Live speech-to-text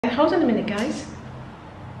Hold on a minute, guys.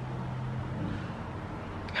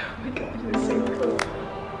 Oh my god, it's so cool.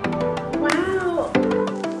 Wow.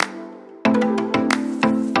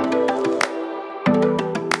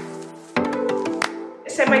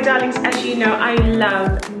 So my darlings, as you know, I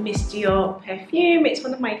love Miss Dior perfume. It's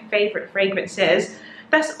one of my favorite fragrances.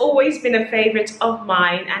 That's always been a favorite of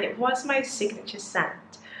mine, and it was my signature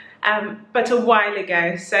scent, but a while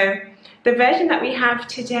ago. So the version that we have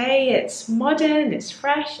today, it's modern, it's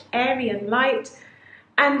fresh, airy and light.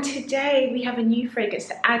 And today we have a new fragrance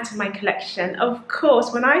to add to my collection. Of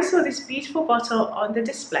course, when I saw this beautiful bottle on the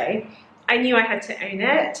display, I knew I had to own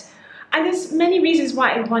it. And there's many reasons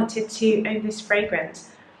why I wanted to own this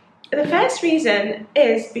fragrance. The first reason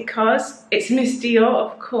is because it's Miss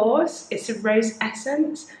Dior, of course, it's a rose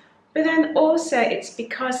essence, but then also it's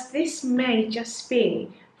because this may just be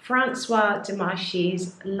Francois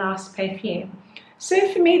Demarchy's last perfume.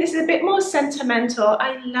 So for me, this is a bit more sentimental.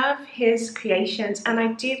 I love his creations and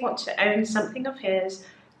I do want to own something of his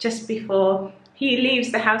just before he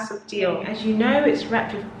leaves the house of Dior. As you know, it's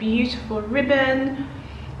wrapped with beautiful ribbon.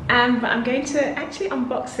 But I'm going to actually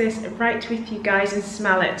unbox this right with you guys and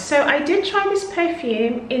smell it. So I did try this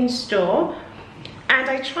perfume in store and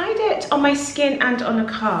I tried it on my skin and on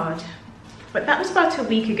a card, but that was about a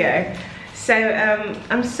week ago. So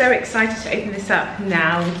I'm so excited to open this up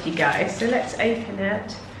now with you guys. So let's open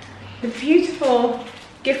it. The beautiful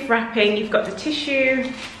gift wrapping, you've got the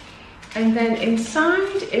tissue, and then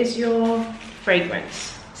inside is your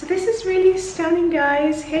fragrance. So this is really stunning,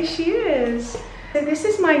 guys. Here she is. So this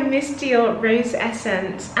is my Miss Dior Rose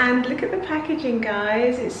Essence, and look at the packaging,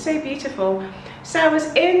 guys. It's so beautiful. So I was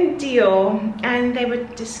in Dior and they were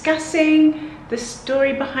discussing the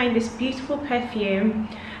story behind this beautiful perfume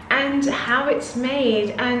and how it's made,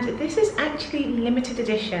 and this is actually limited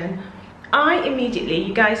edition. I immediately,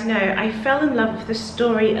 you guys know, I fell in love with the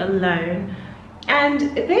story alone, and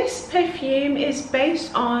this perfume is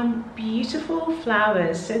based on beautiful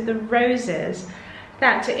flowers, so the roses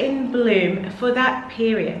that are in bloom for that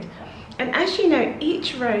period. And as you know,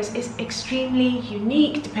 each rose is extremely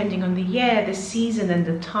unique depending on the year, the season and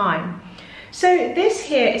the time. So this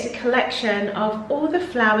here is a collection of all the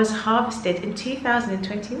flowers harvested in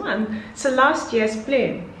 2021, so last year's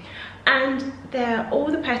bloom. And they're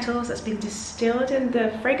all the petals that's been distilled and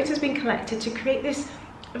the fragrance has been collected to create this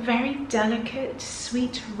very delicate,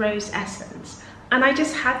 sweet rose essence. And I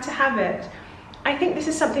just had to have it. I think this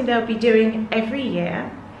is something they'll be doing every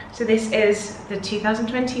year. So this is the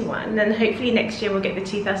 2021, and hopefully next year we'll get the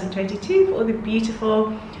 2022 for all the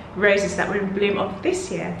beautiful roses that were in bloom of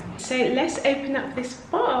this year. So let's open up this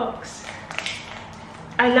box.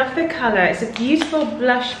 I love the color. It's a beautiful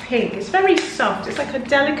blush pink. It's very soft. It's like a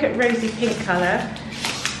delicate rosy pink color.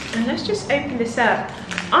 And let's just open this up.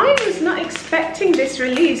 I was not expecting this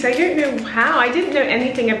release. I don't know how. I didn't know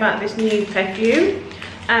anything about this new perfume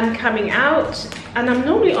coming out, and I'm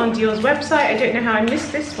normally on Dior's website. I don't know how I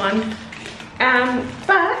missed this one,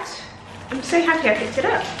 but I'm so happy I picked it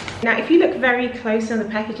up. Now if you look very close on the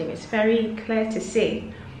packaging, it's very clear to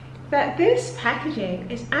see that this packaging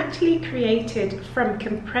is actually created from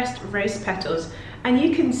compressed rose petals, and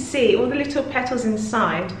you can see all the little petals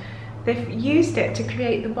inside. They've used it to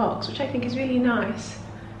create the box, which I think is really nice.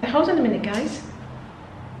 Hold on a minute, guys.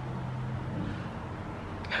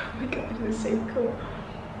 Oh my god, it's so cool.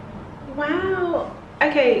 Wow.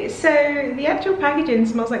 Okay, so the actual packaging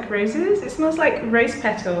smells like roses. It smells like rose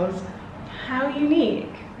petals. How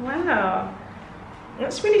unique. Wow.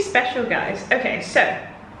 That's really special, guys. Okay, so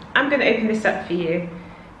I'm going to open this up for you.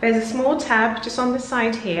 There's a small tab just on the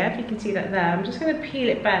side here, if you can see that there. I'm just going to peel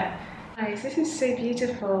it back. Guys, this is so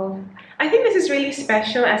beautiful. I think this is really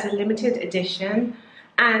special as a limited edition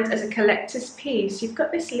and as a collector's piece. You've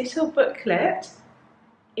got this little booklet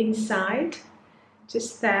inside,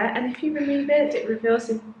 just there, and if you remove it, it reveals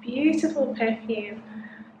a beautiful perfume.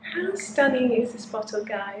 How stunning is this bottle,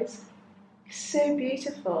 guys? So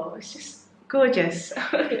beautiful. It's just gorgeous.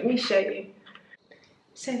 Let me show you.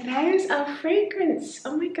 So there's our fragrance.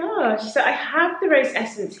 Oh my gosh. So I have the rose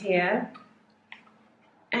essence here,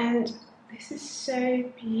 and this is so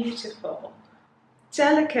beautiful.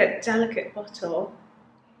 Delicate, delicate bottle.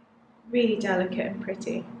 Really delicate and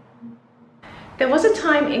pretty. There was a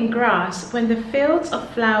time in grass when the fields of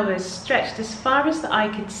flowers stretched as far as the eye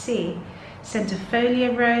could see.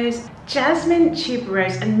 Centifolia rose, jasmine,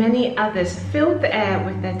 tuberose, and many others filled the air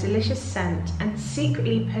with their delicious scent and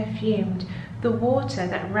secretly perfumed the water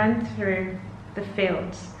that ran through the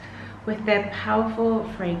fields with their powerful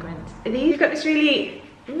fragrance. You've got this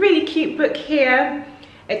really cute book here.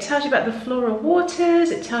 It tells you about the floral waters,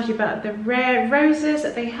 it tells you about the rare roses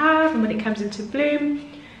that they have and when it comes into bloom.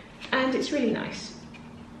 and it's really nice.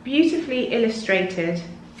 Beautifully illustrated.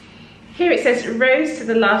 Here it says rose to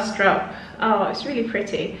the last drop. Oh, it's really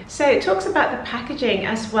pretty. So it talks about the packaging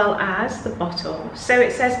as well as the bottle. So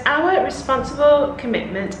it says our responsible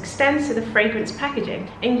commitment extends to the fragrance packaging.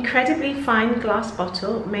 Incredibly fine glass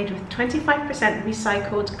bottle made with 25%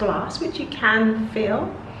 recycled glass, which you can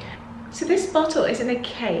feel. So this bottle is in a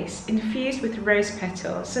case infused with rose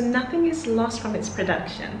petals, so nothing is lost from its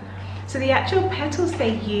production. So the actual petals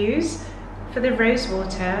they use for the rose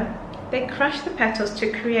water, they crush the petals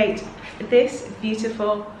to create this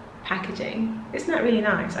beautiful packaging. Isn't that really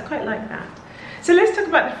nice? I quite like that. So let's talk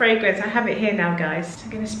about the fragrance. I have it here now, guys. So I'm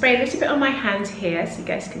going to spray a little bit on my hand here so you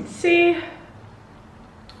guys can see.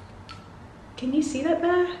 Can you see that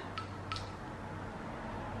there?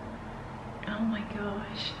 Oh my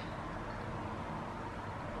gosh.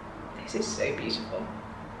 This is so beautiful.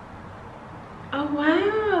 Oh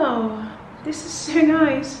wow, this is so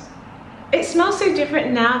nice. It smells so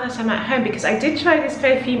different now that I'm at home, because I did try this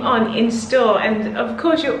perfume on in store, and of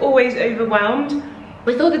course you're always overwhelmed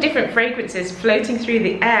with all the different fragrances floating through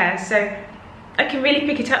the air, so I can really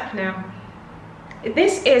pick it up now.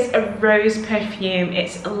 This is a rose perfume.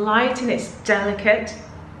 It's light and it's delicate.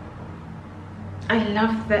 I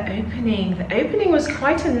love the opening. The opening was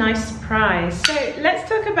quite a nice surprise. So let's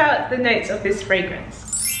talk about the notes of this fragrance.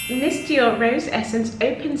 Miss Dior Rose Essence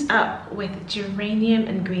opens up with geranium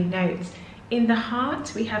and green notes. In the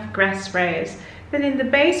heart, we have grass rose. Then in the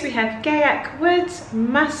base, we have gaiac woods,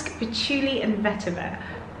 musk, patchouli, and vetiver.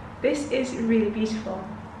 This is really beautiful.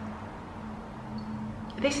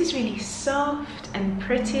 This is really soft and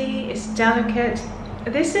pretty. It's delicate.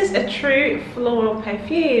 This is a true floral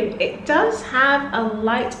perfume. It does have a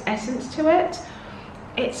light essence to it.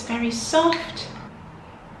 It's very soft.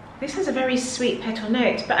 This has a very sweet petal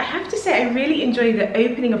note, but I have to say I really enjoy the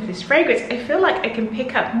opening of this fragrance. I feel like I can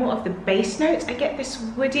pick up more of the base notes. I get this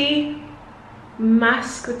woody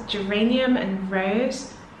musk with geranium and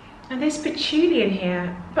rose, and there's patchouli in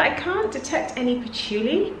here, but I can't detect any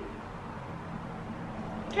patchouli.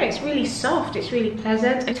 Okay, it's really soft, it's really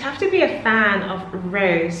pleasant. You'd have to be a fan of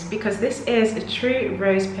rose because this is a true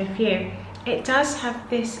rose perfume. It does have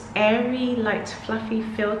this airy, light, fluffy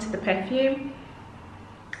feel to the perfume.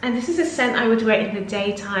 And this is a scent I would wear in the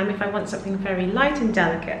daytime if I want something very light and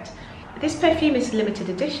delicate. This perfume is limited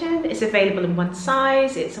edition. It's available in one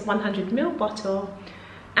size. It's a 100ml bottle.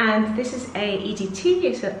 And this is a EDT,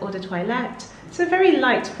 it's an eau de toilette. It's a very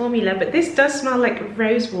light formula, but this does smell like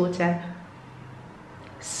rose water.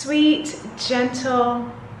 Sweet,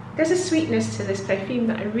 gentle. There's a sweetness to this perfume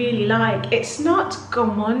that I really like. It's not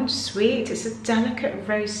gourmand sweet, it's a delicate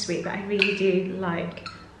rose sweet that I really do like.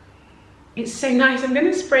 It's so nice. I'm going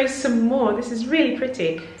to spray some more. This is really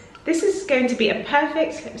pretty. This is going to be a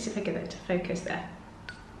perfect, let me see if I get that to focus there.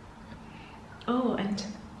 Oh, and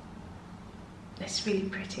that's really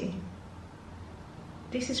pretty.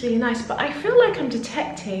 This is really nice, but I feel like I'm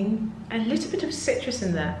detecting a little bit of citrus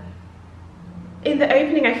in there. In the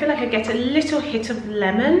opening, I feel like I get a little hit of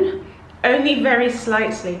lemon, only very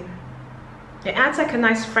slightly. It adds like a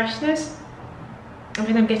nice freshness, and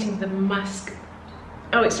then I'm getting the musk.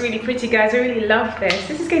 Oh, it's really pretty, guys. I really love this.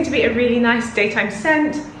 This is going to be a really nice daytime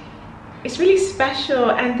scent. It's really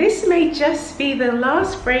special, and this may just be the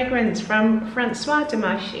last fragrance from Francois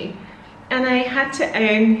Demarchi. And I had to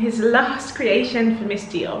own his last creation for Miss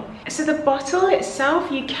Dior. So the bottle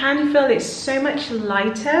itself, you can feel it's so much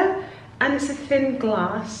lighter, and it's a thin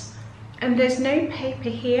glass. And there's no paper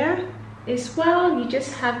here as well. You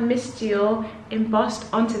just have Miss Dior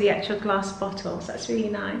embossed onto the actual glass bottle. So that's really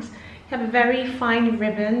nice. You have a very fine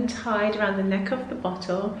ribbon tied around the neck of the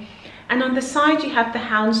bottle, and on the side you have the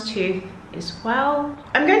houndstooth as well.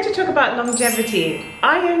 I'm going to talk about longevity.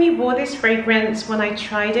 I only wore this fragrance when I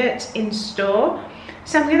tried it in store,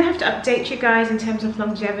 so I'm going to have to update you guys in terms of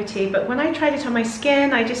longevity, but when I tried it on my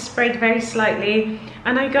skin, I just sprayed very slightly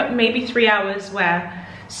and I got maybe 3 hours wear.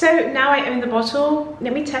 So now I own the bottle.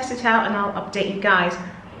 Let me test it out and I'll update you guys.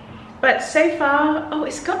 But so far, oh,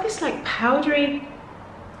 it's got this like powdery,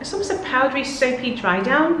 it's almost a powdery soapy dry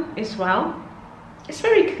down as well. It's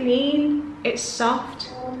very clean, it's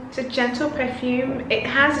soft, it's a gentle perfume. It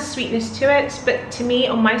has a sweetness to it, but to me,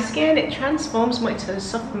 on my skin, it transforms more into a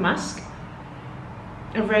soft musk,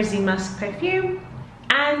 a rosy musk perfume.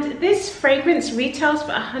 And this fragrance retails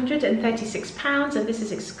for £136, and this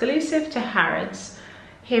is exclusive to Harrods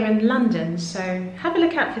here in London, so have a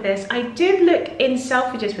look out for this. I did look in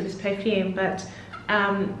Selfridges for this perfume, but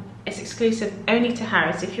it's exclusive only to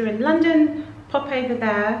Harrods. If you're in London, pop over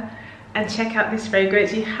there and check out this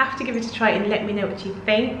fragrance. You have to give it a try and let me know what you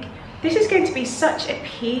think. This is going to be such a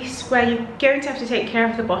piece where you're going to have to take care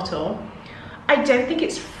of the bottle. I don't think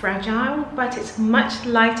it's fragile, but it's much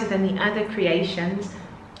lighter than the other creations.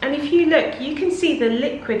 And if you look, you can see the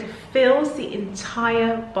liquid fills the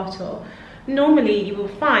entire bottle. Normally you will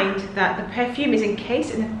find that the perfume is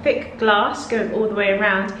encased in a thick glass going all the way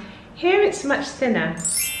around. Here it's much thinner.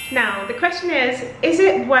 Now the question is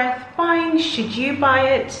it worth buying? Should you buy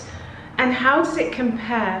it? And how does it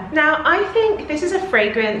compare? Now I think this is a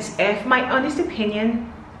fragrance, if my honest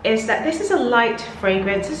opinion is that this is a light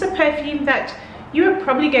fragrance. This is a perfume that you are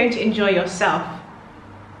probably going to enjoy yourself.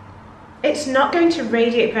 It's not going to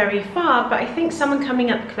radiate very far, but I think someone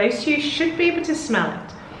coming up close to you should be able to smell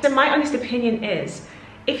it. So my honest opinion is,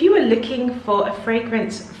 if you are looking for a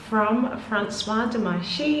fragrance from Francois de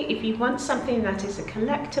Marchi, if you want something that is a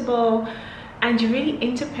collectible, and you're really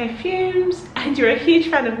into perfumes, and you're a huge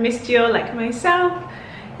fan of Miss Dior like myself,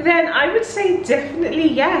 then I would say definitely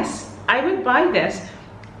yes, I would buy this.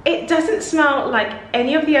 It doesn't smell like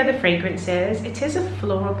any of the other fragrances. It is a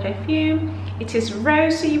floral perfume. It is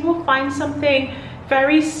rose, so you will find something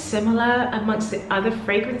very similar amongst the other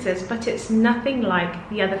fragrances, but it's nothing like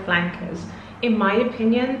the other flankers. In my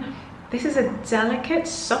opinion, this is a delicate,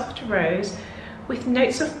 soft rose with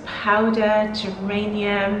notes of powder,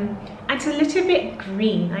 geranium, and it's a little bit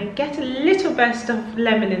green. I get a little burst of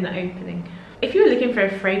lemon in the opening. If you're looking for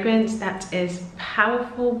a fragrance that is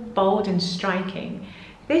powerful, bold, and striking,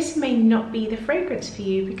 this may not be the fragrance for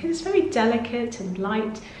you because it's very delicate and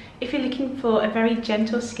light. If you're looking for a very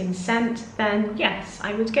gentle skin scent, then yes,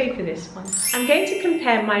 I would go for this one. I'm going to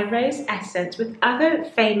compare my Rose Essence with other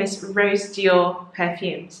famous Rose Dior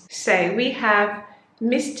perfumes. So we have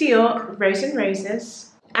Miss Dior Rose and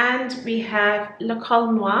Roses, and we have Le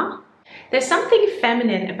Col Noir. There's something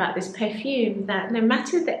feminine about this perfume that no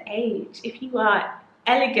matter the age, if you are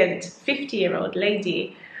elegant 50-year-old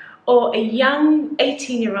lady or a young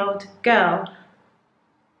 18-year-old girl,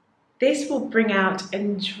 this will bring out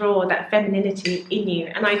and draw that femininity in you.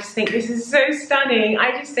 And I just think this is so stunning.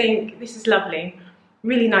 I just think this is lovely.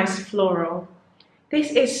 Really nice floral.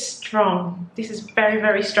 This is strong. This is very,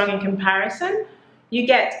 very strong in comparison. You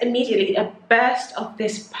get immediately a burst of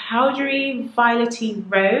this powdery, violety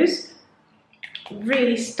rose.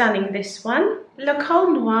 Really stunning, this one. Le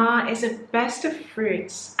Col Noir is a burst of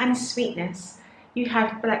fruits and sweetness. You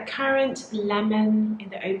have blackcurrant, lemon in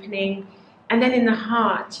the opening. And then in the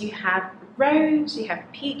heart, you have rose, you have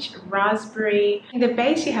peach, raspberry. In the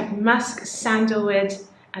base, you have musk, sandalwood,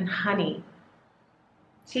 and honey.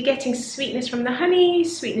 So you're getting sweetness from the honey,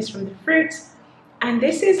 sweetness from the fruits. And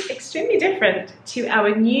this is extremely different to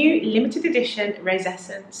our new limited edition Rose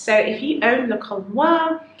Essence. So if you own Le Col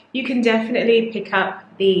Noir, you can definitely pick up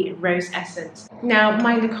the Rose Essence. Now,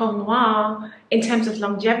 my Le Col Noir, in terms of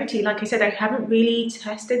longevity, like I said, I haven't really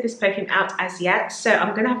tested this perfume out as yet, so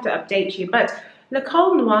I'm gonna have to update you. But Le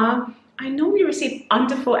Col Noir, I normally receive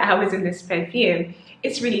under 4 hours in this perfume.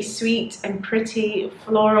 It's really sweet and pretty,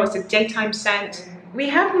 floral, it's a daytime scent. We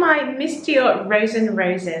have my Miss Dior Rose and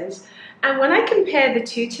Roses. And when I compare the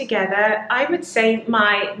two together, I would say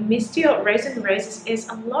my Miss Dior Rose and Roses is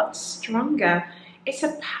a lot stronger. It's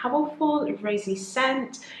a powerful rosy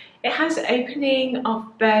scent. It has an opening of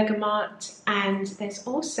bergamot, and there's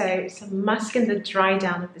also some musk in the dry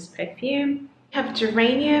down of this perfume. We have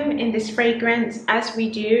geranium in this fragrance, as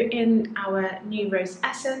we do in our new Rose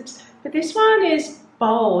Essence, but this one is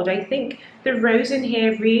bold. I think the rose in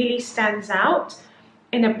here really stands out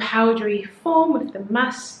in a powdery form with the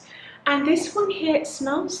musk. And this one here, it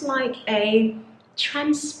smells like a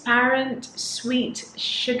transparent, sweet,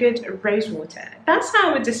 sugared rosewater. That's how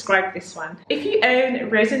I would describe this one. If you own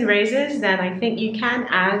Rose and Roses, then I think you can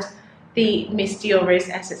add the Miss Dior Rose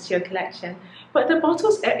Essence to your collection. But the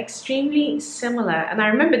bottles are extremely similar. And I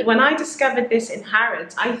remembered when I discovered this in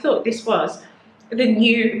Harrods, I thought this was the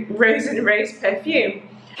new Rose and Rose perfume.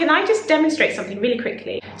 Can I just demonstrate something really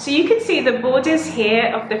quickly? So you can see the borders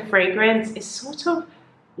here of the fragrance is sort of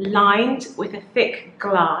lined with a thick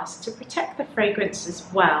glass to protect the fragrance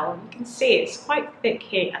as well. You can see it's quite thick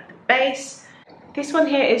here at the base. This one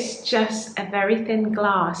here is just a very thin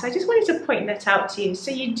glass. I just wanted to point that out to you.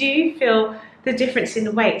 So you do feel the difference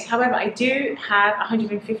in weight. However, I do have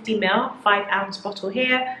 150 ml, 5-ounce bottle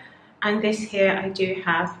here. And this here, I do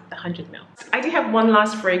have the 100 ml. I do have one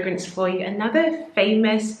last fragrance for you. Another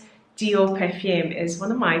famous Dior perfume is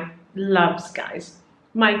one of my loves, guys.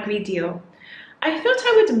 My Gris Dior. I thought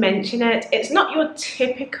I would mention it. It's not your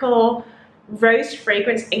typical rose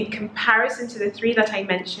fragrance in comparison to the three that I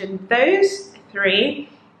mentioned. Those three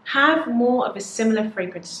have more of a similar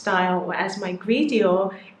fragrance style, whereas my Gris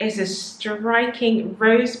Dior is a striking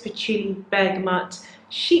rose, patchouli, bergamot,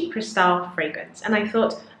 Chypre style fragrance, and I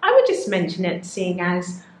thought I would just mention it, seeing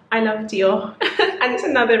as I love Dior. And it's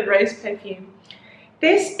another rose perfume.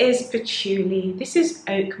 This is patchouli, this is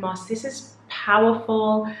oak moss, this is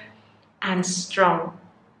powerful and strong.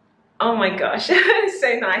 Oh my gosh, it's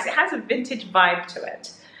so nice. It has a vintage vibe to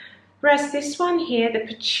it. Whereas this one here, the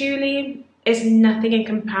patchouli, is nothing in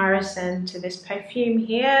comparison to this perfume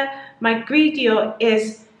here. My Gris Dior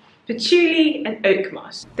is patchouli and oak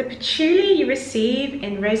moss. The patchouli you receive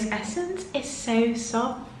in Rose Essence is so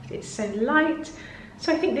soft, it's so light.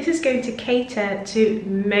 So I think this is going to cater to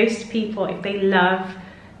most people. If they love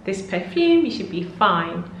this perfume, you should be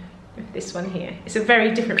fine with this one here. It's a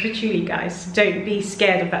very different patchouli, guys. Don't be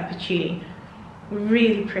scared of that patchouli.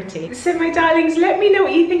 Really pretty. So my darlings, let me know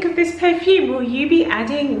what you think of this perfume. Will you be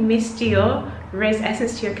adding Miss Dior Rose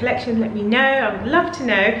Essence to your collection? Let me know. I would love to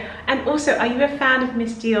know. And also, are you a fan of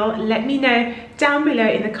Miss Dior? Let me know down below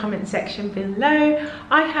in the comment section below.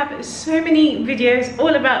 I have so many videos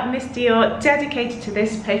all about Miss Dior dedicated to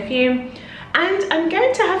this perfume, and I'm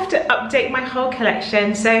going to have to update my whole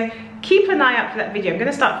collection, so keep an eye out for that video. I'm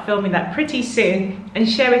going to start filming that pretty soon and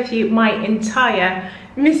share with you my entire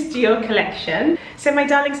Miss Dior collection. So my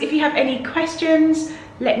darlings, if you have any questions,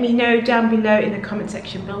 let me know down below in the comment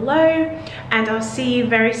section below, and I'll see you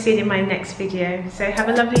very soon in my next video. So have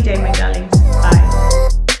a lovely day, my darlings. Bye.